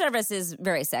 Community service is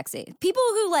very sexy. People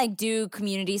who do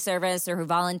community service or who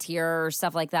volunteer or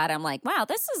stuff like that, I'm like, wow,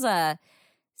 this is an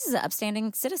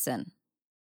upstanding citizen.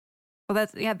 Well,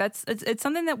 it's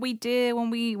something that we did when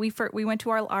we went to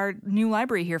our new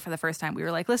library here for the first time. We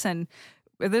were like, listen,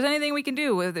 if there's anything we can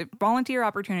do with volunteer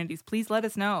opportunities, please let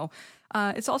us know.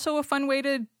 It's also a fun way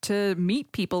to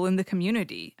meet people in the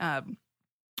community.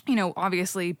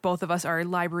 Obviously both of us are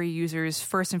library users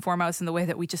first and foremost in the way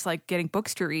that we just like getting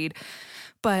books to read.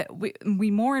 But we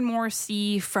more and more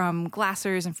see from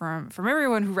Glassers and from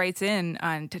everyone who writes in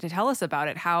to tell us about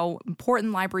it, how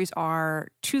important libraries are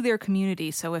to their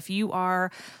community. So if you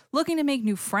are looking to make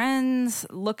new friends,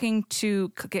 looking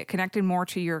to get connected more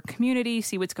to your community,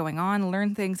 see what's going on,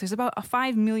 learn things, there's about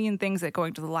 5 million things that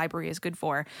going to the library is good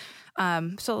for.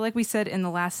 So like we said in the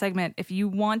last segment, if you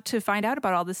want to find out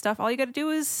about all this stuff, all you got to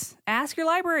do is ask your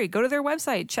library, go to their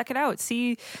website, check it out,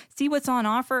 see what's on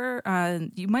offer.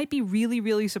 You might be really,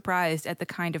 really surprised at the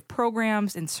kind of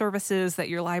programs and services that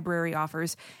your library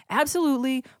offers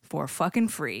absolutely for fucking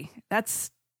free. That's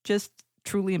just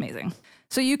truly amazing.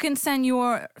 So you can send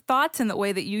your thoughts and the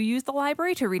way that you use the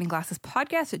library to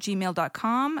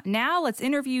readingglassespodcast@gmail.com. Now let's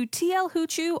interview T.L.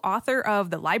 Huchu, author of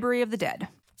The Library of the Dead.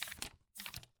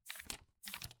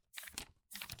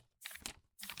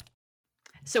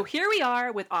 So here we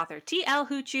are with author T.L.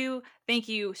 Huchu. Thank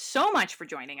you so much for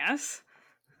joining us.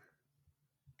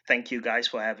 Thank you guys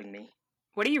for having me.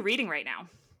 What are you reading right now?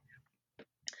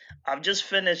 I've just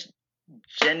finished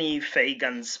Jenny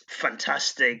Fagan's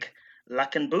fantastic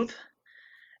Lackenbooth,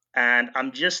 and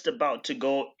I'm just about to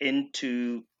go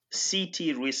into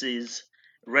C.T. Reese's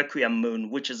Requiem Moon,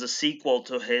 which is a sequel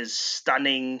to his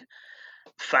stunning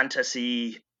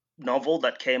fantasy novel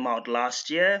that came out last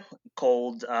year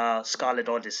called Scarlet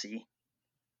Odyssey.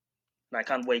 And I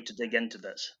can't wait to dig into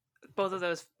this. Both of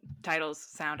those titles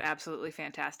sound absolutely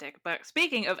fantastic. But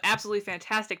speaking of absolutely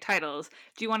fantastic titles,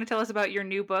 do you want to tell us about your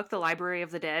new book, The Library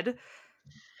of the Dead?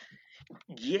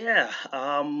 Yeah.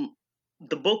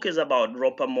 the book is about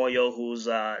Ropa Moyo, who's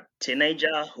a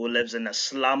teenager who lives in a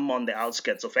slum on the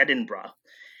outskirts of Edinburgh.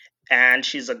 And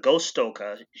she's a ghost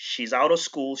stoker. She's out of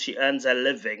school. She earns a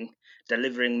living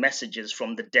delivering messages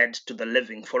from the dead to the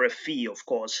living for a fee, of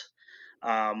course.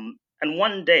 And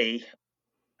one day,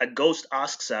 a ghost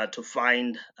asks her to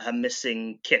find her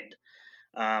missing kid.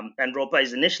 And Ropa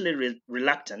is initially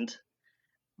reluctant,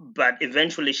 but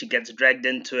eventually she gets dragged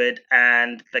into it,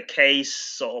 and the case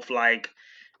sort of like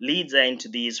leads her into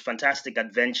these fantastic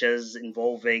adventures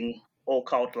involving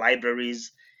occult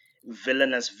libraries,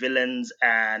 villainous villains,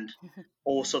 and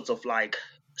all sorts of like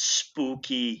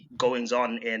spooky goings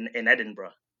on in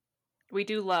Edinburgh. We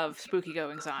do love spooky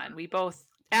goings on. We both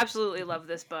absolutely love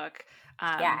this book.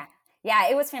 Yeah,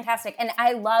 it was fantastic, and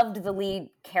I loved the lead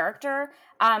character.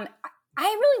 I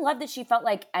really loved that she felt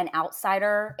like an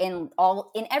outsider in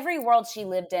every world she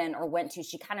lived in or went to.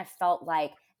 She kind of felt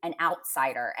like an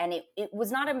outsider, and it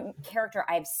was not a character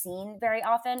I've seen very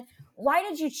often. Why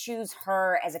did you choose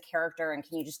her as a character, and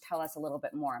can you just tell us a little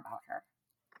bit more about her?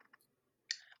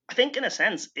 I think in a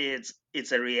sense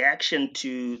it's a reaction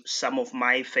to some of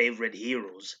my favorite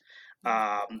heroes.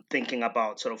 Thinking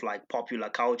about sort of like popular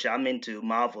culture, I'm into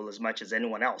Marvel as much as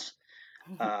anyone else.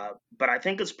 But I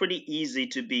think it's pretty easy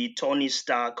to be Tony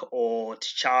Stark or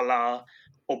T'Challa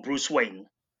or Bruce Wayne.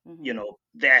 You know,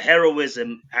 their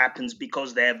heroism happens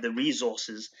because they have the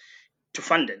resources to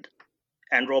fund it.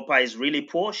 And Ropa is really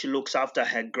poor. She looks after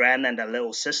her gran and her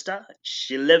little sister.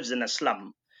 She lives in a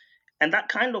slum. And that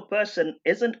kind of person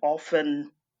isn't often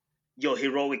your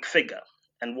heroic figure.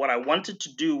 And what I wanted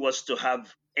to do was to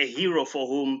have a hero for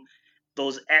whom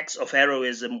those acts of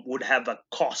heroism would have a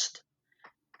cost.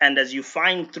 And as you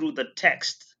find through the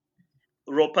text,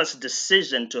 Ropa's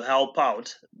decision to help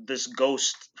out this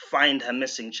ghost find her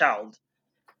missing child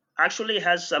actually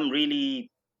has some really,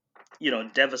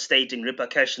 devastating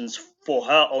repercussions for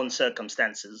her own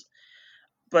circumstances.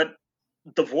 But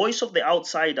the voice of the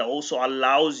outsider also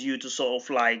allows you to sort of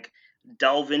like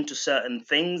delve into certain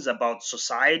things about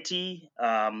society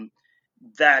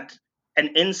that an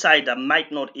insider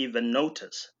might not even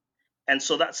notice. And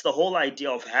so that's the whole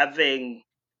idea of having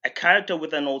a character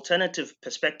with an alternative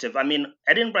perspective. I mean,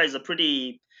 Edinburgh is a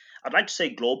pretty, I'd like to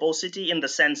say, global city in the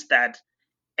sense that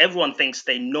everyone thinks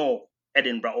they know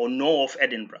Edinburgh or know of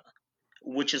Edinburgh,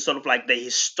 which is sort of like the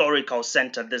historical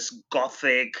center, this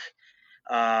Gothic,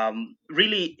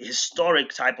 really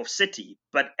historic type of city.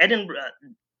 But Edinburgh,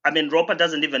 I mean, Ropa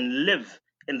doesn't even live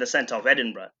in the center of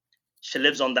Edinburgh. She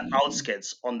lives on the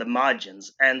outskirts, on the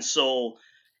margins. And so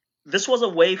this was a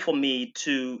way for me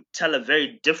to tell a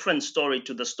very different story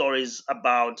to the stories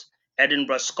about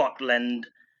Edinburgh, Scotland,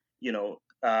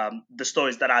 the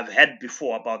stories that I've had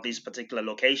before about these particular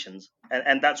locations.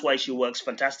 And that's why she works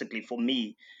fantastically for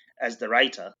me as the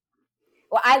writer.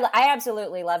 Well, I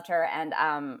absolutely loved her. And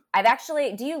I've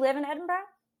actually, do you live in Edinburgh?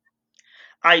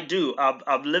 I do.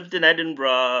 I've lived in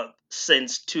Edinburgh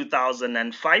since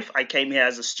 2005. I came here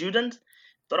as a student.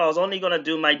 Thought I was only going to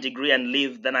do my degree and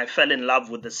leave. Then I fell in love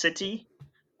with the city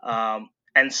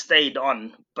and stayed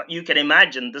on. But you can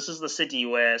imagine this is the city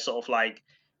where sort of like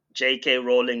J.K.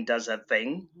 Rowling does her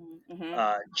thing.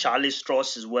 Charlie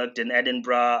Strauss has worked in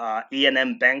Edinburgh. Ian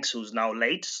M. Banks, who's now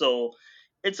late. So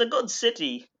it's a good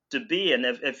city to be in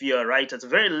if you're right. It's a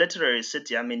very literary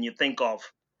city. I mean, you think of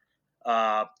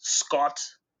Scott,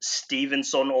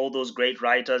 Stevenson, all those great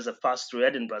writers have passed through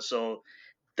Edinburgh. So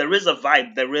there is a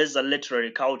vibe, there is a literary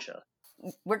culture.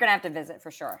 We're going to have to visit for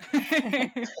sure.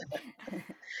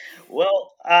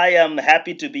 Well, I am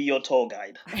happy to be your tour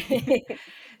guide.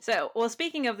 So, well,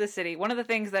 speaking of the city, one of the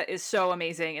things that is so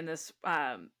amazing in this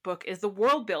book is the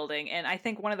world building. And I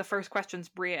think one of the first questions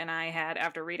Bria and I had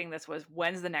after reading this was,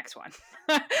 when's the next one?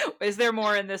 Is there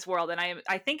more in this world? And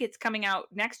I think it's coming out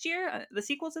next year, the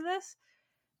sequel to this?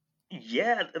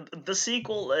 Yeah, the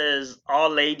sequel is Our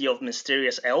Lady of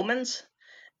Mysterious Ailments.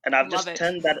 And I've just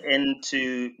turned that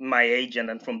into my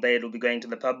agent. And from there, it'll be going to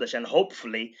the publisher. And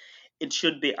hopefully, it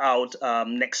should be out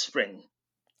next spring.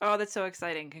 Oh, that's so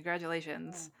exciting.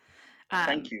 Congratulations.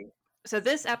 Thank you. So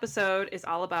this episode is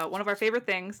all about one of our favorite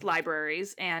things,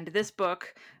 libraries. And this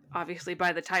book, obviously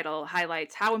by the title,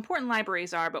 highlights how important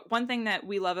libraries are. But one thing that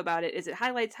we love about it is it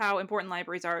highlights how important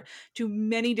libraries are to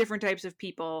many different types of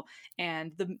people.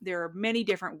 And there are many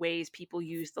different ways people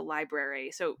use the library.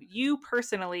 So you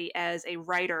personally, as a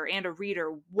writer and a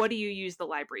reader, what do you use the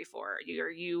library for? Are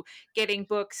you getting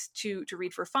books to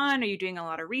read for fun? Are you doing a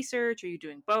lot of research? Are you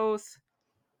doing both?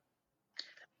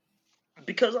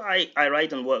 Because I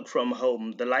write and work from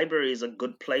home, the library is a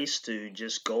good place to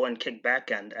just go and kick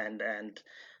back and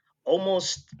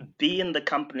almost be in the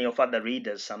company of other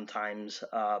readers sometimes.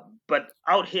 But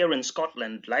out here in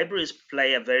Scotland, libraries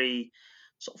play a very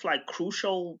sort of like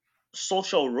crucial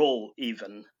social role,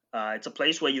 even. It's a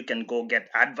place where you can go get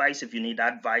advice if you need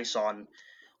advice on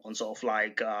sort of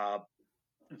like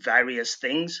various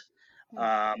things.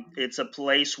 It's a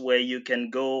place where you can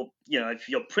go, if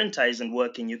your printer isn't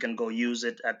working, you can go use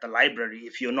it at the library.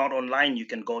 If you're not online, you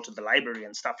can go to the library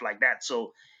and stuff like that.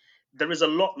 So there is a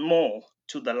lot more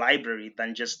to the library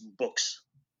than just books.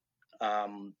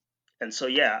 And so,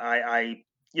 yeah, I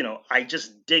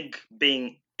just dig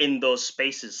being in those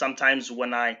spaces. Sometimes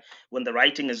when the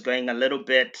writing is going a little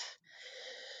bit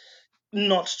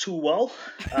not too well,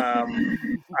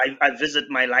 I visit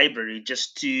my library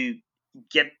just to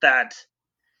get that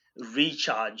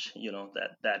recharge,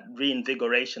 that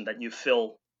reinvigoration that you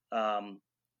feel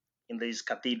in these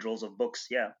cathedrals of books.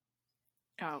 Yeah.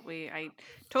 I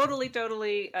totally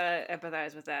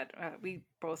empathize with that. We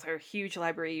both are huge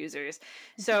library users.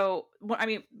 So,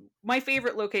 my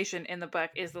favorite location in the book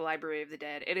is the Library of the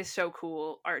Dead. It is so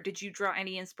cool. Did you draw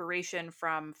any inspiration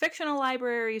from fictional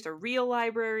libraries or real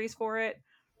libraries for it?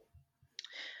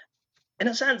 In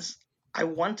a sense, I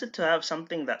wanted to have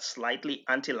something that's slightly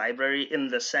anti-library in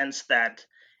the sense that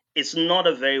it's not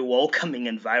a very welcoming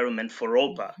environment for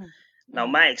Ropa. Now,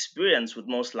 my experience with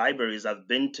most libraries I've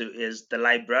been to is the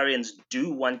librarians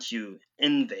do want you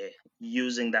in there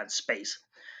using that space.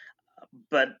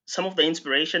 But some of the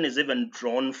inspiration is even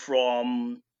drawn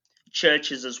from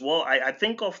churches as well. I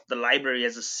think of the library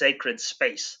as a sacred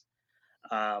space.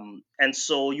 And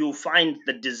so you'll find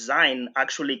the design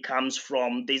actually comes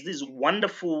from there's these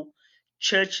wonderful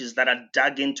churches that are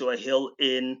dug into a hill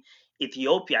in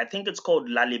Ethiopia. I think it's called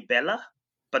Lalibela,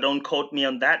 but don't quote me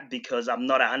on that because I'm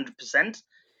not 100%.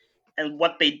 And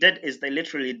what they did is they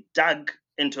literally dug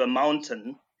into a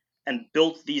mountain and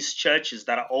built these churches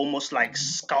that are almost like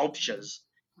sculptures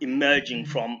emerging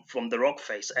from the rock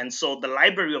face. And so the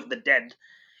Library of the Dead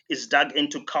is dug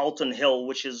into Carlton Hill,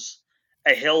 which is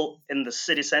a hill in the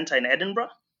city center in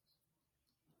Edinburgh.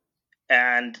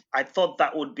 And I thought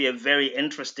that would be a very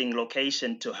interesting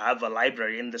location to have a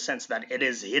library in the sense that it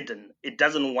is hidden. It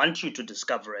doesn't want you to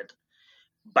discover it.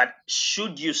 But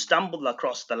should you stumble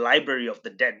across the Library of the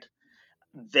Dead,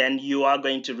 then you are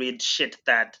going to read shit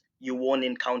that you won't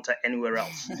encounter anywhere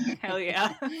else. Hell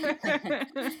yeah.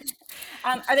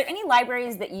 Are there any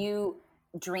libraries that you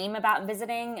dream about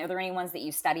visiting? Are there any ones that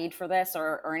you studied for this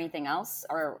or anything else?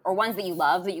 Or ones that you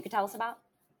love that you could tell us about?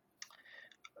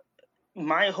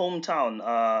 My hometown,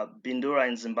 Bindura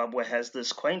in Zimbabwe, has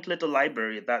this quaint little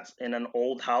library that's in an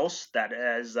old house that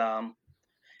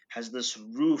has this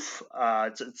roof.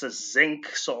 It's a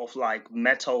zinc sort of like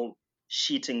metal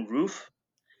sheeting roof.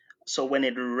 So when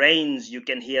it rains, you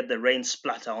can hear the rain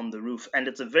splatter on the roof. And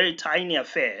it's a very tiny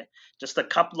affair, just a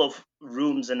couple of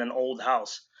rooms in an old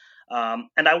house.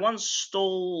 And I once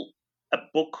stole a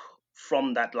book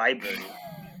from that library,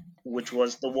 which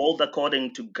was The World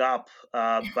According to Garp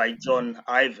by John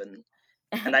Ivan.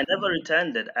 And I never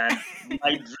returned it. And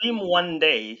my dream one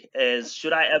day is,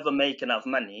 should I ever make enough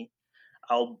money,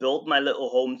 I'll build my little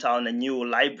hometown a new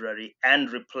library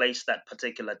and replace that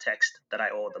particular text that I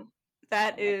owe them.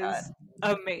 That is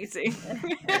amazing.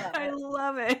 I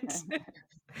love it.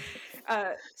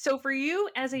 So for you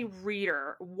as a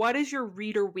reader, what is your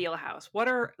reader wheelhouse? What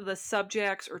are the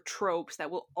subjects or tropes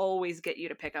that will always get you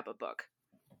to pick up a book?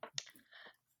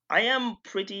 I am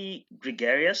pretty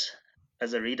gregarious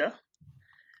as a reader,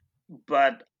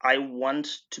 but I want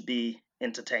to be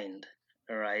entertained.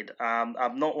 All right.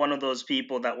 I'm not one of those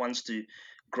people that wants to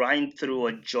grind through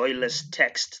a joyless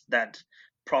text that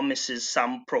promises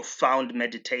some profound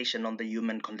meditation on the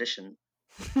human condition.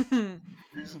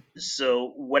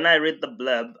 So when I read the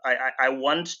blurb, I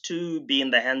want to be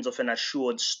in the hands of an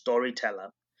assured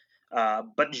storyteller.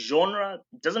 But genre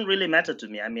doesn't really matter to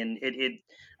me. I mean,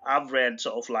 I've read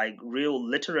sort of like real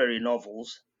literary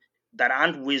novels that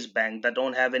aren't whiz bang, that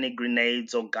don't have any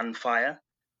grenades or gunfire,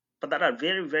 but that are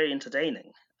very, very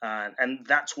entertaining. And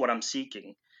that's what I'm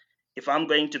seeking. If I'm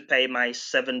going to pay my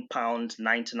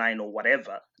 £7.99 or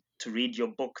whatever to read your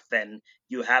book, then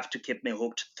you have to keep me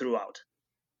hooked throughout.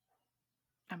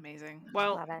 Amazing.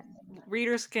 Well,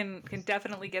 readers can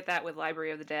definitely get that with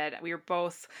Library of the Dead. We are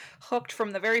both hooked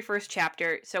from the very first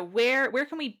chapter. So where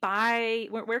can we buy,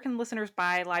 where can listeners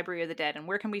buy Library of the Dead, and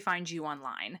where can we find you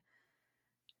online?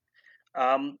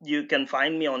 You can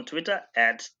find me on Twitter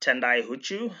at Tendai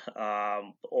Huchu,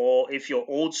 or if you're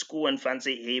old school and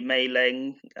fancy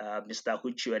emailing,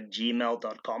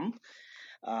 mrhuchu@gmail.com.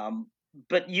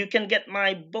 But you can get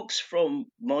my books from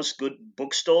most good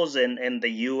bookstores in the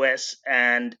US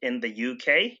and in the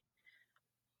UK.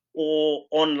 or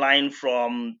online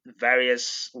from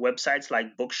various websites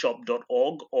like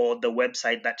bookshop.org or the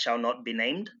website that shall not be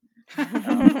named.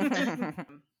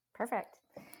 Perfect.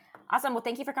 Awesome. Well,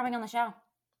 thank you for coming on the show.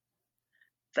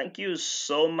 Thank you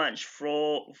so much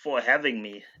for having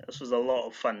me. This was a lot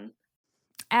of fun.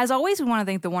 As always, we want to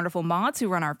thank the wonderful mods who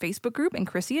run our Facebook group and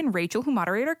Chrissy and Rachel who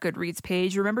moderate our Goodreads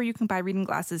page. Remember, you can buy Reading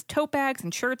Glasses tote bags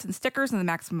and shirts and stickers in the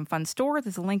Maximum Fun store.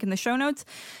 There's a link in the show notes.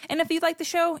 And if you like the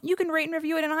show, you can rate and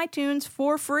review it in iTunes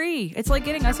for free. It's like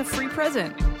getting us a free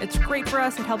present. It's great for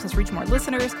us. It helps us reach more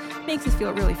listeners, makes us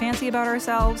feel really fancy about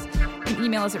ourselves. You can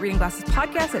email us at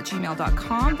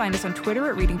readingglassespodcast@gmail.com. Find us on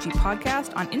Twitter at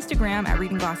ReadingGPodcast, on Instagram at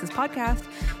ReadingGlassesPodcast.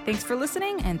 Thanks for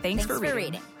listening, and thanks for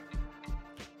reading.